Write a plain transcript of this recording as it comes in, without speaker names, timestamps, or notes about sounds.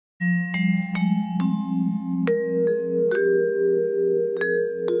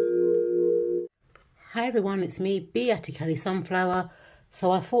Hi everyone, it's me, Beatty Kelly Sunflower. So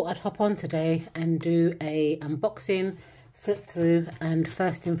I thought I'd hop on today and do a unboxing, flip through and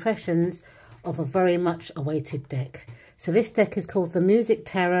first impressions of a very much awaited deck. So this deck is called the Music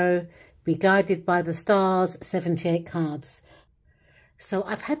Tarot, Be Guided by the Stars, 78 cards. So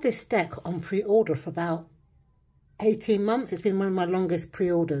I've had this deck on pre-order for about 18 months. It's been one of my longest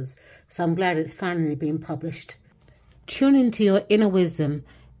pre-orders, so I'm glad it's finally been published. Tune into your inner wisdom.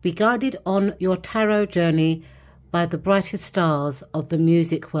 Be guided on your tarot journey by the brightest stars of the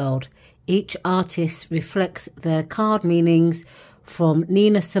music world. Each artist reflects their card meanings, from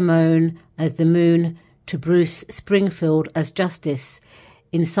Nina Simone as the Moon to Bruce Springfield as Justice.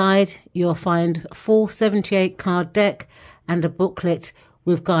 Inside, you'll find a full 78 card deck and a booklet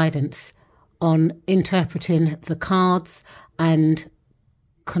with guidance on interpreting the cards and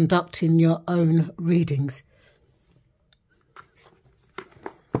conducting your own readings.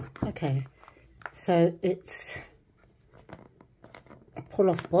 Okay, so it's a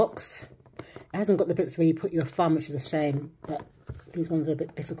pull-off box. It hasn't got the bits where you put your thumb, which is a shame, but these ones are a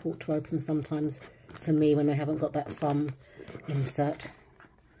bit difficult to open sometimes for me when they haven't got that thumb insert.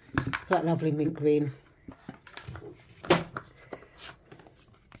 That lovely mint green.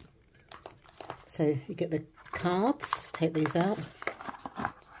 So you get the cards. Let's take these out.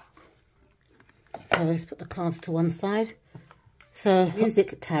 So let's put the cards to one side. So,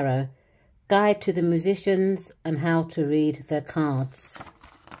 Music Tarot, Guide to the Musicians and How to Read Their Cards.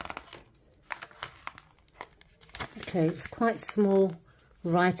 Okay, it's quite small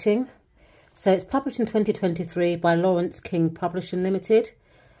writing. So it's published in 2023 by Lawrence King Publishing Limited.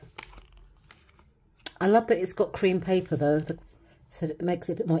 I love that it's got cream paper though, so it makes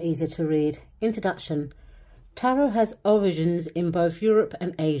it a bit more easier to read. Introduction. Tarot has origins in both Europe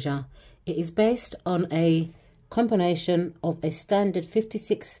and Asia. It is based on a combination of a standard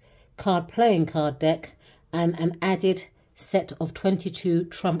 56 card playing card deck and an added set of 22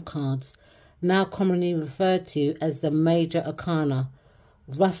 trump cards, now commonly referred to as the major arcana,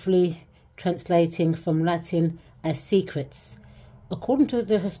 roughly translating from Latin as secrets. According to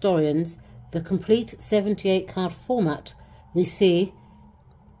the historians, the complete 78 card format we see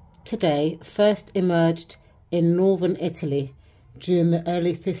today first emerged in northern Italy during the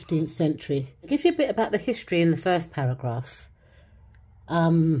early 15th century. It gives you a bit about the history in the first paragraph.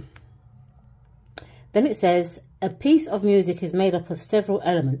 Then it says, a piece of music is made up of several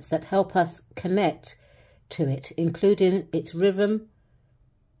elements that help us connect to it, including its rhythm,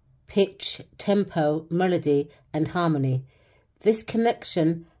 pitch, tempo, melody, and harmony. This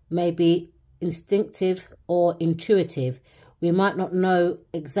connection may be instinctive or intuitive. We might not know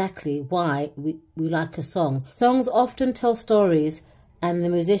exactly why we like a song. Songs often tell stories, and the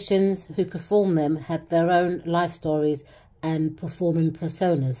musicians who perform them have their own life stories and performing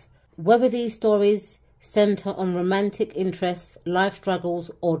personas. Whether these stories centre on romantic interests, life struggles,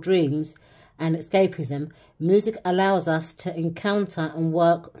 or dreams and escapism, music allows us to encounter and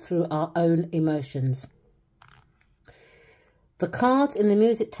work through our own emotions. The cards in the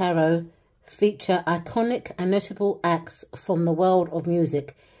Music Tarot feature iconic and notable acts from the world of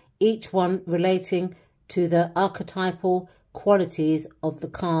music, each one relating to the archetypal qualities of the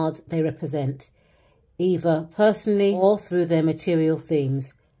cards they represent, either personally or through their material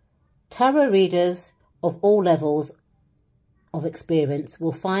themes. Tarot readers of all levels of experience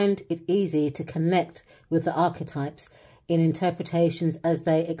will find it easy to connect with the archetypes in interpretations as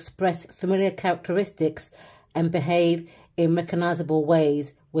they express familiar characteristics and behave in recognizable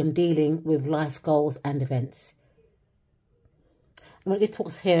ways when dealing with life goals and events. I'm going to just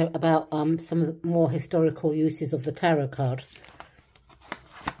talk here about some of the more historical uses of the tarot card.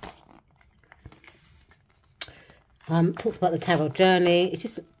 Talks about the tarot journey. It's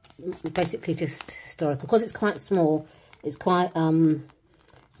just basically just historical. Because it's quite small, it's quite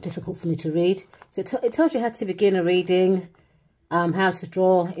difficult for me to read. So it tells you how to begin a reading, how to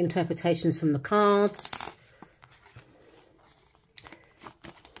draw interpretations from the cards.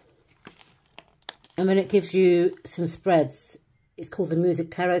 And then it gives you some spreads. It's called the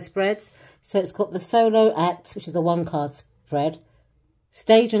Music Tarot spreads. So it's got the solo act, which is a 1-card spread.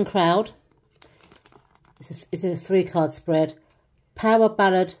 Stage and crowd. It's a 3-card spread. Power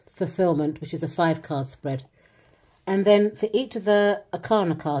ballad fulfillment, which is a 5-card spread. And then for each of the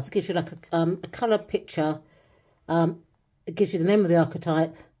arcana cards, it gives you like a colour picture. It gives you the name of the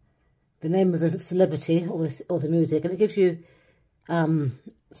archetype, the name of the celebrity or the music, and it gives you some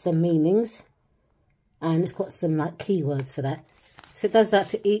meanings. And it's got some like keywords for that. So it does that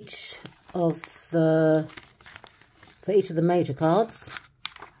for each of the major cards.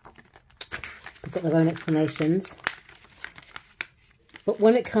 They've got their own explanations. But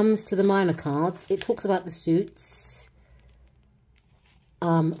when it comes to the minor cards, it talks about the suits,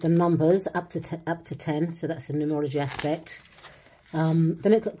 the numbers up to 10, so that's the numerology aspect. Then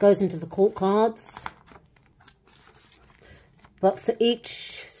it goes into the court cards. But for each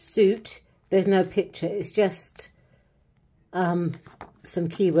suit, there's no picture. It's just some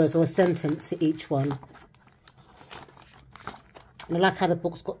keywords or a sentence for each one. And I like how the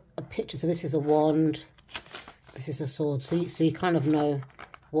book's got a picture. So this is a wand. This is a sword. So you kind of know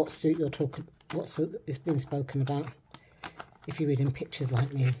what suit what suit is being spoken about if you're reading pictures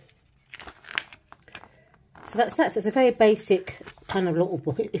like me. So that's that. So it's a very basic kind of little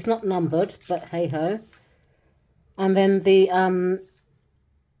book. It's not numbered, but hey ho. And then the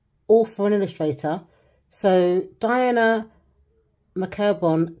author and illustrator. So Diana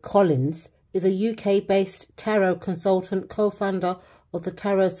McElbon Collins is a UK-based tarot consultant, co-founder of the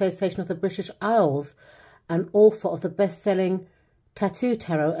Tarot Association of the British Isles, and author of the best-selling Tattoo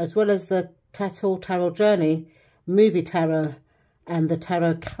Tarot, as well as the Tattoo Tarot Journey, Movie Tarot, and the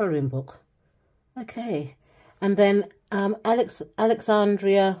Tarot Colouring Book. Okay. And then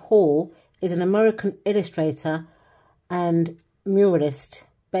Alexandria Hall is an American illustrator and muralist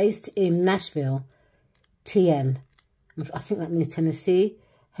based in Nashville, TN. I think that means Tennessee.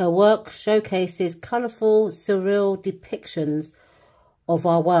 Her work showcases colourful, surreal depictions of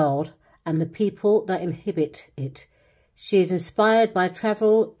our world and the people that inhabit it. She is inspired by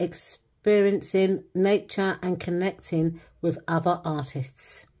travel, experiencing nature and connecting with other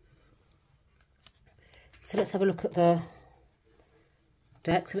artists. So let's have a look at the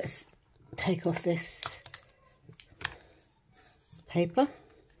deck. So let's take off this paper.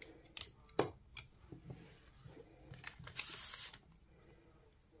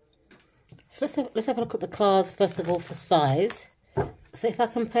 So let's have a look at the cards first of all for size. So if I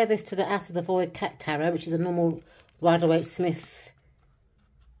compare this to the Out of the Void Cat Tarot, which is a normal Rider-Waite-Smith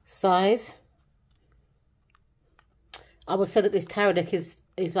size, I would say that this tarot deck is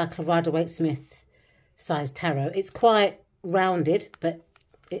like a Rider-Waite-Smith size tarot. It's quite rounded, but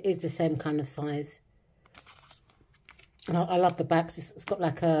it is the same kind of size. And I love the backs. It's got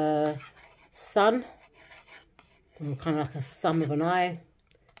like a sun, or kind of like a sun with an eye.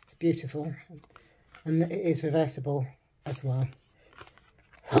 It's beautiful, and it is reversible as well.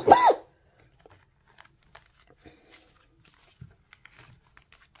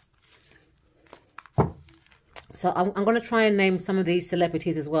 So I'm going to try and name some of these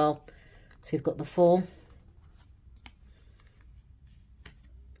celebrities as well. So you've got the Fool,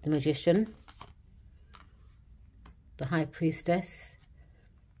 the Magician, the High Priestess.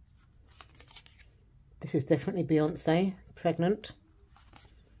 This is definitely Beyonce, pregnant.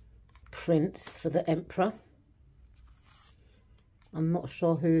 Prince for the Emperor. I'm not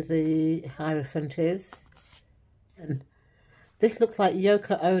sure who the Hierophant is. And this looks like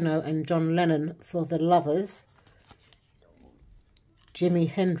Yoko Ono and John Lennon for the Lovers. Jimi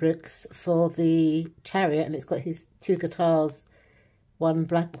Hendrix for the Chariot, and it's got his two guitars, one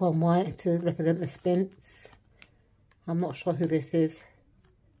black, one white, to represent the Sphinx. I'm not sure who this is.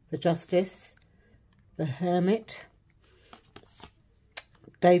 The Justice, the Hermit.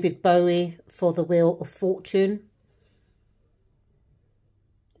 David Bowie for the Wheel of Fortune.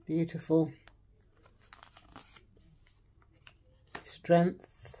 Beautiful.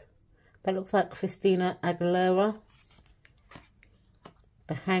 Strength. That looks like Christina Aguilera.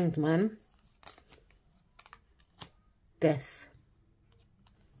 The Hanged Man. Death.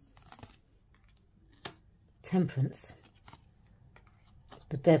 Temperance.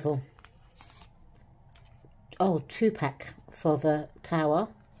 The Devil. Oh, Tupac for the Tower.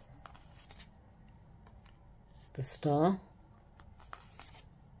 The Star.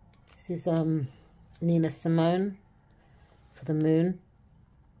 This is Nina Simone for the Moon.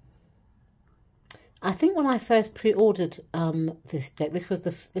 I think when I first pre-ordered this deck, this was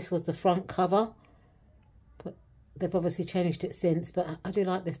the front cover, but they've obviously changed it since. But I do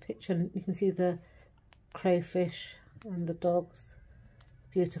like this picture. You can see the crayfish and the dogs.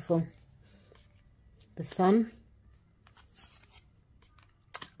 Beautiful. The Sun.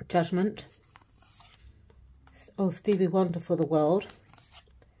 Judgment. Oh, Stevie Wonder for the World.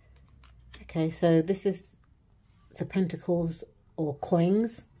 Okay, so this is the Pentacles or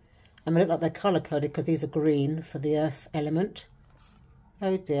coins. And they look like they're colour-coded because these are green for the earth element.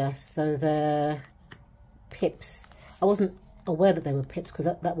 Oh dear, so they're pips. I wasn't aware that they were pips because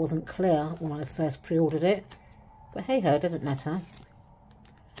that wasn't clear when I first pre-ordered it. But hey-ho, it doesn't matter.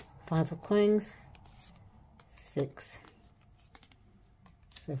 5 of coins. 6.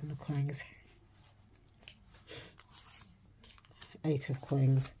 7 of coins. 8 of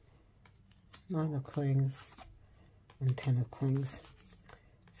coins. 9 of coins. And 10 of coins.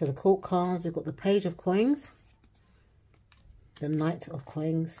 So the court cards, we've got the Page of Coins, the Knight of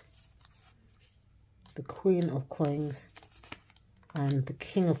Coins, the Queen of Coins, and the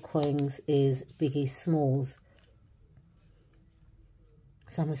King of Coins is Biggie Smalls.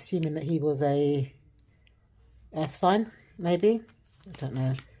 So I'm assuming that he was a F sign, maybe. I don't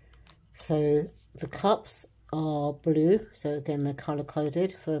know. So the cups are blue. So again, they're color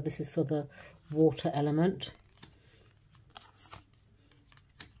coded. This is for the water element.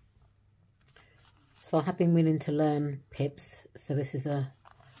 So I have been willing to learn pips. So this is a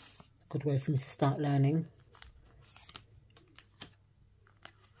good way for me to start learning.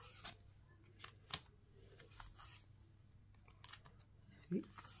 So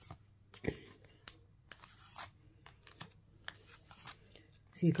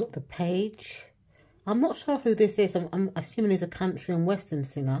you've got the Page. I'm not sure who this is. I'm assuming he's a country and western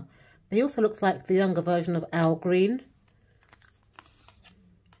singer. But he also looks like the younger version of Al Green.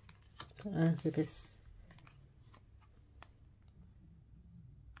 I don't know who this.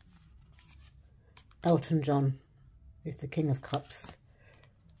 Elton John is the King of Cups.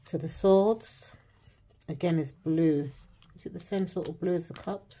 So the swords, again, is blue. Is it the same sort of blue as the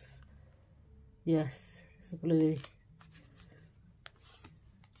cups? Yes, it's a bluey.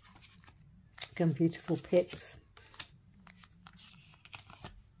 Again, beautiful pips.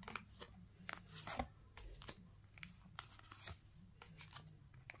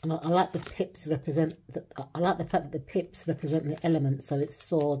 And I like the pips represent. I like the fact that the pips represent the elements. So it's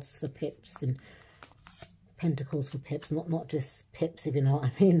swords for pips and pentacles for pips, not just pips, if you know what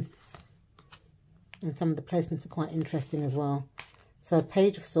I mean. And some of the placements are quite interesting as well. So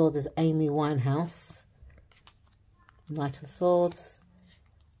Page of Swords is Amy Winehouse. Knight of Swords.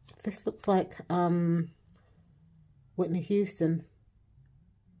 This looks like Whitney Houston.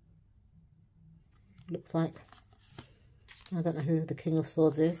 Looks like. I don't know who the King of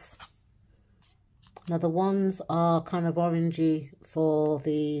Swords is. Now the wands are kind of orangey for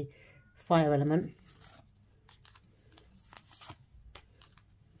the fire element.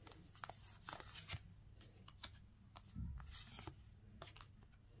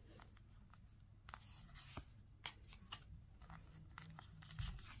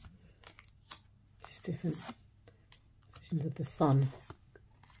 Different positions of the sun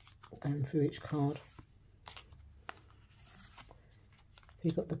going through each card. So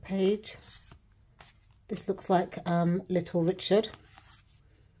you've got the Page. This looks like Little Richard.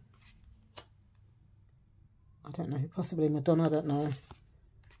 I don't know, possibly Madonna, I don't know.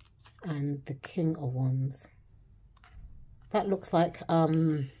 And the King of Wands. That looks like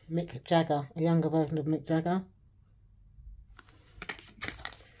Mick Jagger, a younger version of Mick Jagger.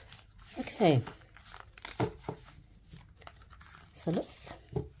 Okay. So let's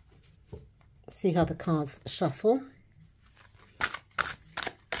see how the cards shuffle.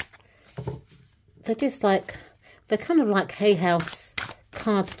 They're just like, they're kind of like Hay House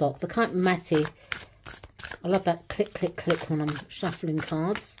cardstock. They're kind of matty. I love that click, click, click when I'm shuffling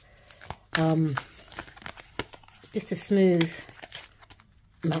cards. Just a smooth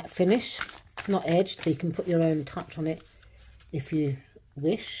matte finish, not edged, so you can put your own touch on it if you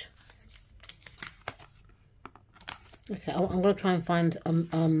wish. Okay, I'm going to try and find,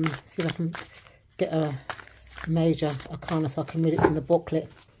 see if I can get a major arcana so I can read it from the booklet.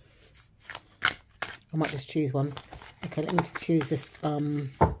 I might just choose one. Okay, let me choose this,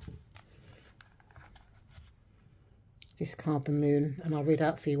 discard the Moon, and I'll read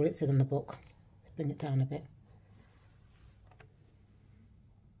out for you what it says in the book. Let's bring it down a bit.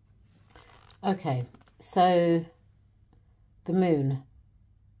 Okay, so the Moon.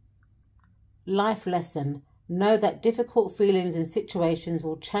 Life lesson. Know that difficult feelings and situations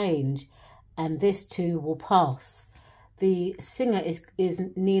will change, and this too will pass. The singer is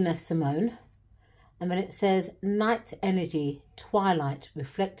Nina Simone. And then it says, night energy, twilight,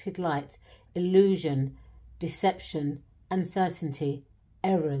 reflected light, illusion, deception, uncertainty,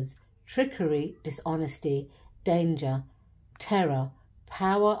 errors, trickery, dishonesty, danger, terror,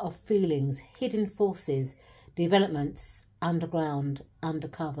 power of feelings, hidden forces, developments, underground,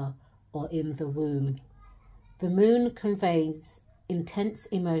 undercover, or in the womb. The moon conveys intense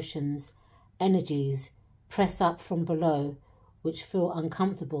emotions, energies, press up from below, which feel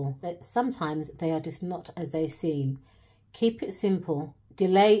uncomfortable, that sometimes they are just not as they seem. Keep it simple.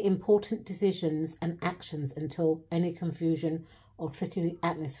 Delay important decisions and actions until any confusion or tricky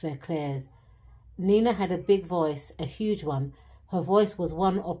atmosphere clears. Nina had a big voice, a huge one. Her voice was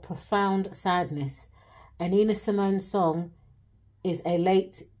one of profound sadness. A Nina Simone song is a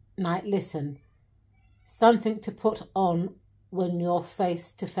late night listen. Something to put on when you're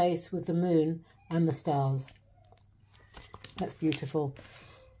face to face with the moon and the stars. That's beautiful.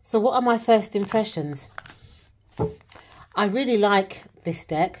 So what are my first impressions? I really like this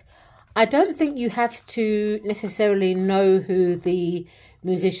deck. I don't think you have to necessarily know who the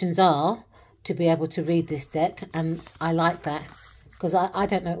musicians are to be able to read this deck, and I like that, because I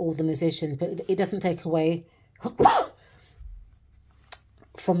don't know all the musicians, but it doesn't take away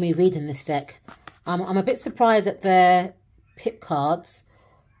from me reading this deck. I'm a bit surprised at their pip cards,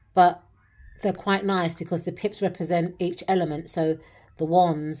 but they're quite nice because the pips represent each element. So the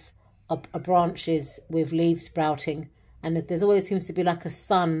wands are branches with leaves sprouting, and there's always seems to be like a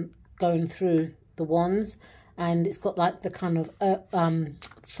sun going through the wands, and it's got like the kind of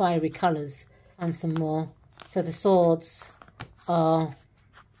fiery colours. And some more. So the swords are,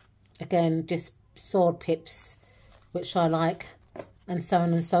 again, just sword pips, which I like, and so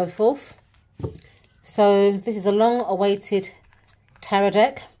on and so forth. So this is a long-awaited tarot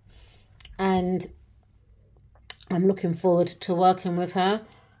deck, and I'm looking forward to working with her.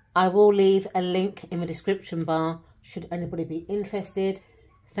 I will leave a link in the description bar should anybody be interested.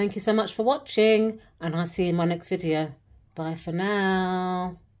 Thank you so much for watching, and I'll see you in my next video. Bye for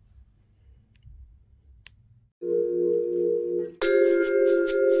now.